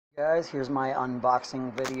Guys, here's my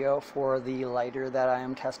unboxing video for the lighter that I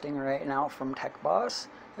am testing right now from Tecboss.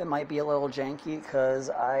 It might be a little janky because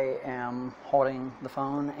I am holding the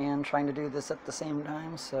phone and trying to do this at the same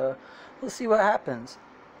time, so let's see what happens.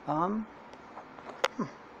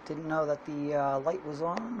 Didn't know that the light was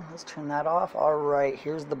on. Let's turn that off. Alright,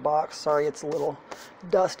 here's the box. Sorry it's a little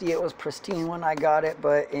dusty. It was pristine when I got it,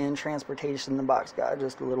 but in transportation the box got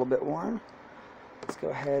just a little bit worn. Let's go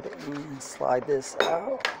ahead and slide this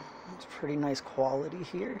out. It's pretty nice quality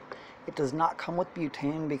here. It does not come with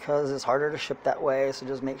butane because it's harder to ship that way, so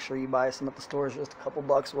just make sure you buy some at the stores, just a couple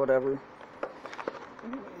bucks, whatever.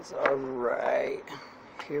 Anyways, alright,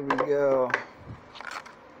 here we go.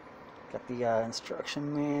 Got the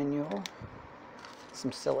instruction manual,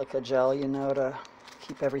 some silica gel, you know, to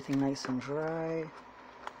keep everything nice and dry,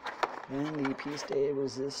 and the piece de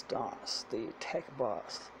resistance, the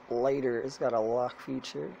Tecboss lighter. It's got a lock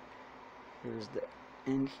feature. Here's the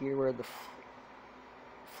end here where the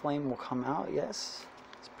flame will come out. Yes,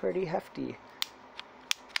 it's pretty hefty,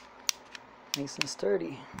 nice and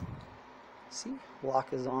sturdy. See,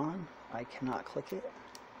 lock is on. I cannot click it.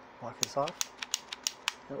 Lock is off.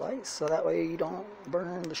 The lights, so that way you don't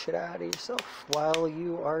burn the shit out of yourself while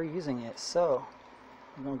you are using it. So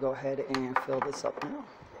I'm gonna go ahead and fill this up now.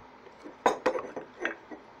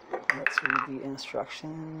 Let's read the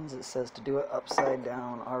instructions. It says to do it upside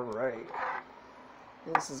down. Alright.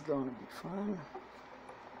 This is going to be fun.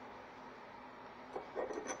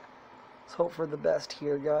 Let's hope for the best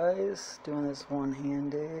here, guys. Doing this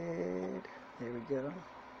one-handed. There we go.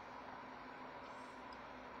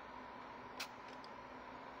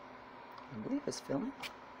 I believe it's filling.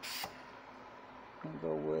 I'm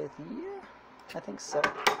gonna go with, yeah, I think so.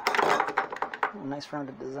 Oh, nice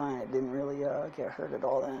rounded design. It didn't really get hurt at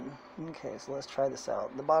all then. Okay, so let's try this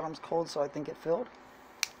out. The bottom's cold, so I think it filled.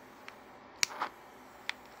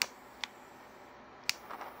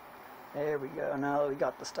 There we go. Now we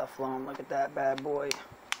got the stuff flowing. Look at that bad boy.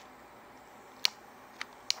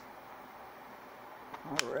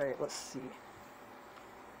 Alright, let's see.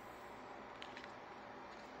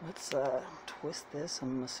 Let's twist this.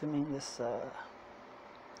 I'm assuming this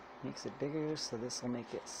makes it bigger, so this will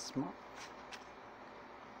make it small.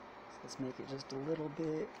 Let's make it just a little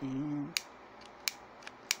bit, and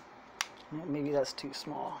yeah, maybe that's too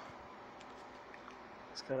small.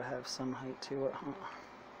 It's got to have some height to it, huh?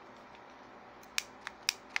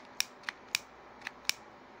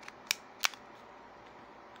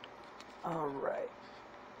 Alright,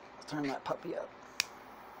 let's turn that puppy up.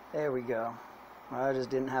 There we go. I just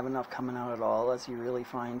didn't have enough coming out at all. Let's really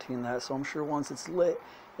fine tune that, so I'm sure once it's lit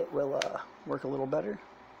it will work a little better.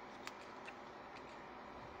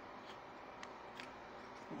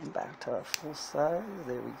 And back to full size.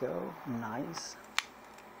 There we go. Nice.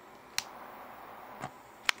 I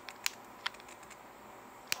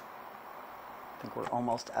think we're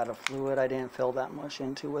almost out of fluid. I didn't fill that much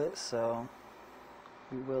into it, so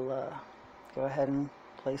we will go ahead and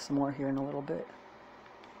play some more here in a little bit.